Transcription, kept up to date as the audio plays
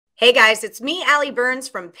Hey guys, it's me, Allie Burns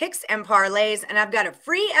from Picks and Parlays, and I've got a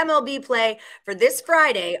free MLB play for this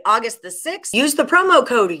Friday, August the 6th. Use the promo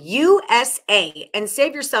code USA and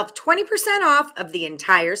save yourself 20% off of the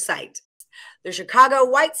entire site. The Chicago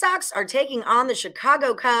White Sox are taking on the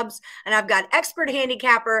Chicago Cubs, and I've got expert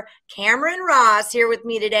handicapper Cameron Ross here with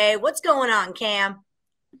me today. What's going on, Cam?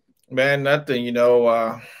 Man, nothing,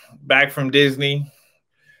 back from Disney,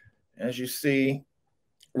 as you see,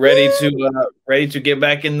 ready to get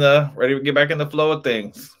back in the flow of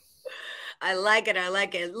things. I like it. I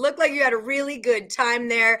like it. Looked like you had a really good time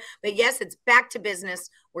there. But yes, it's back to business.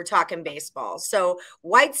 We're talking baseball. So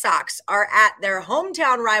White Sox are at their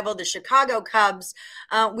hometown rival, the Chicago Cubs.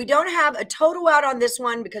 We don't have a total out on this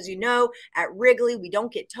one because, at Wrigley, we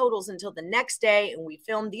don't get totals until the next day. And we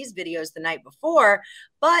filmed these videos the night before.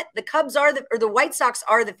 But the the White Sox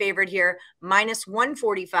are the favorite here, minus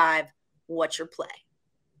 145. What's your play?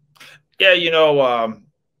 Yeah,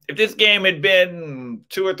 if this game had been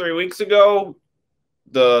 2 or 3 weeks ago,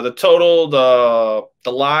 the total,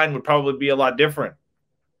 the line would probably be a lot different.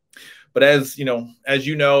 But as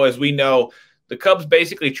we know, the Cubs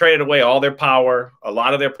basically traded away all their power, a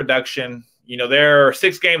lot of their production. They're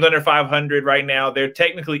 6 games under 500 right now. They're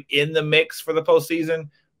technically in the mix for the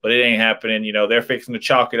postseason, but it ain't happening. They're fixing to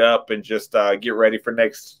chalk it up and just get ready for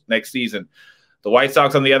next season. The White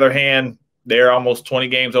Sox, on the other hand, they're almost 20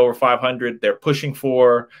 games over 500. They're pushing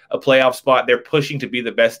for a playoff spot. They're pushing to be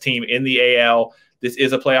the best team in the AL. This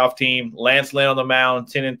is a playoff team. Lance Lynn on the mound,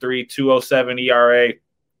 10-3, 2.07 ERA.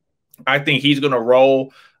 I think he's going to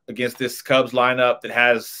roll against this Cubs lineup that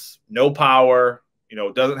has no power,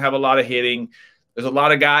 doesn't have a lot of hitting. There's a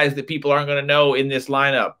lot of guys that people aren't going to know in this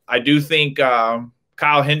lineup. I do think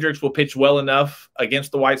Kyle Hendricks will pitch well enough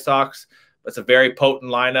against the White Sox. It's a very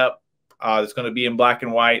potent lineup. It's going to be in black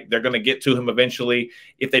and white. They're going to get to him eventually.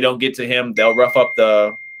 If they don't get to him, they'll rough up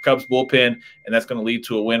the Cubs bullpen, and that's going to lead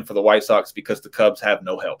to a win for the White Sox because the Cubs have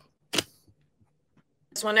no help.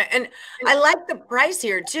 This one, and I like the price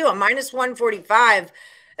here too, a minus 145,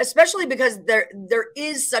 especially because there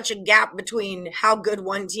is such a gap between how good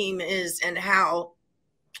one team is and how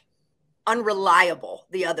unreliable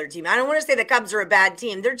the other team. I don't want to say the Cubs are a bad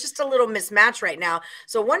team. They're just a little mismatched right now.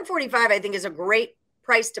 So 145, I think, is a great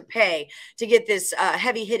price to pay to get this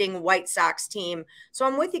heavy hitting White Sox team. So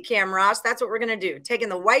I'm with you, Cam Ross. That's what we're going to do. Taking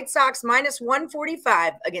the White Sox minus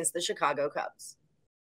 145 against the Chicago Cubs.